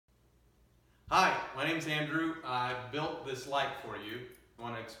my name's Andrew. I built this light for you. I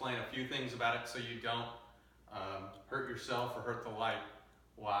want to explain a few things about it so you don't hurt yourself or hurt the light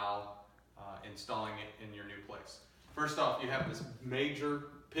while installing it in your new place. First off, you have this major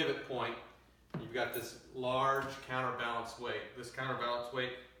pivot point. You've got this large counterbalance weight. This counterbalance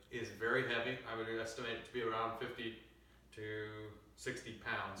weight is very heavy. I would estimate it to be around 50 to 60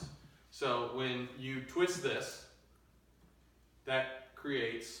 pounds. So when you twist this, that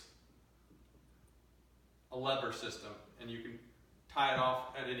creates a lever system, and you can tie it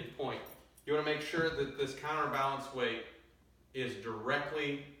off at any point. You want to make sure that this counterbalance weight is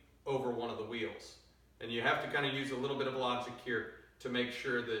directly over one of the wheels. And you have to kind of use a little bit of logic here to make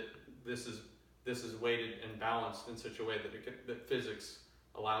sure that this is weighted and balanced in such a way that physics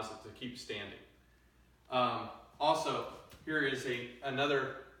allows it to keep standing. Also, here is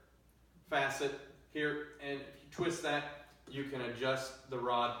another facet here, and if you twist that, you can adjust the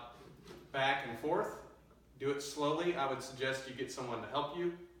rod back and forth. Do it slowly. I would suggest you get someone to help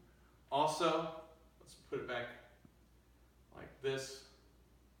you. Also, let's put it back like this.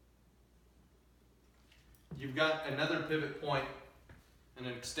 You've got another pivot point and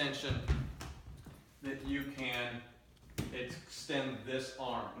an extension that you can extend this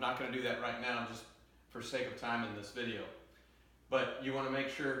arm. I'm not going to do that right now just for sake of time in this video. But you want to make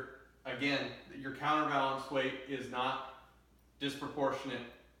sure, again, that your counterbalance weight is not disproportionate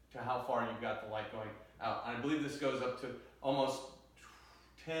to how far you've got the light going out. I believe this goes up to almost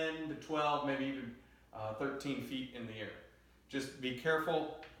 10 to 12, maybe even 13 feet in the air. Just be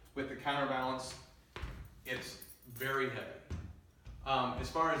careful with the counterbalance. It's very heavy. As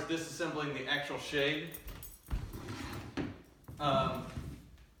far as disassembling the actual shade,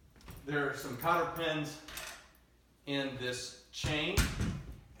 there are some cotter pins in this chain,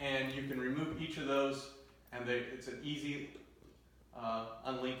 and you can remove each of those, and it's an easy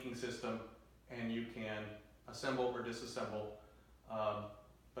unlinking system, and you can assemble or disassemble.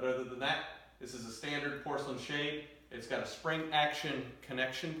 But other than that, this is a standard porcelain shade. It's got a spring action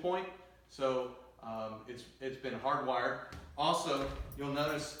connection point, so it's been hardwired. Also, you'll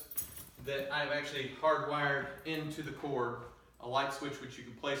notice that I've actually hardwired into the cord a light switch which you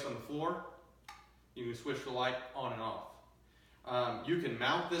can place on the floor. You can switch the light on and off. You can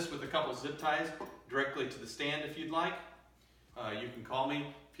mount this with a couple zip ties directly to the stand if you'd like. You can call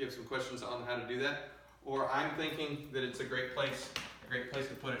me if you have some questions on how to do that. Or I'm thinking that it's a great place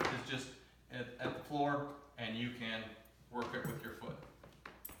to put it is just at the floor, and you can work it with your foot.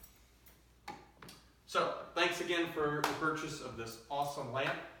 So, thanks again for the purchase of this awesome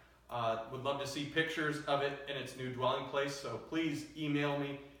lamp. Would love to see pictures of it in its new dwelling place, so please email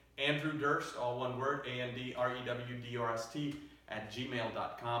me, Andrew Durst, all one word, ANDREWDRST,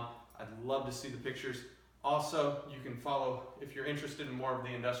 @gmail.com. I'd love to see the pictures. Also, you can follow, if you're interested in more of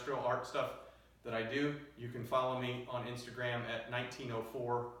the industrial art stuff that I do, you can follow me on Instagram at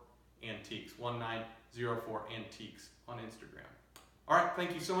 1904 Antiques, 1904 Antiques on Instagram. All right,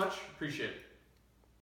 thank you so much. Appreciate it.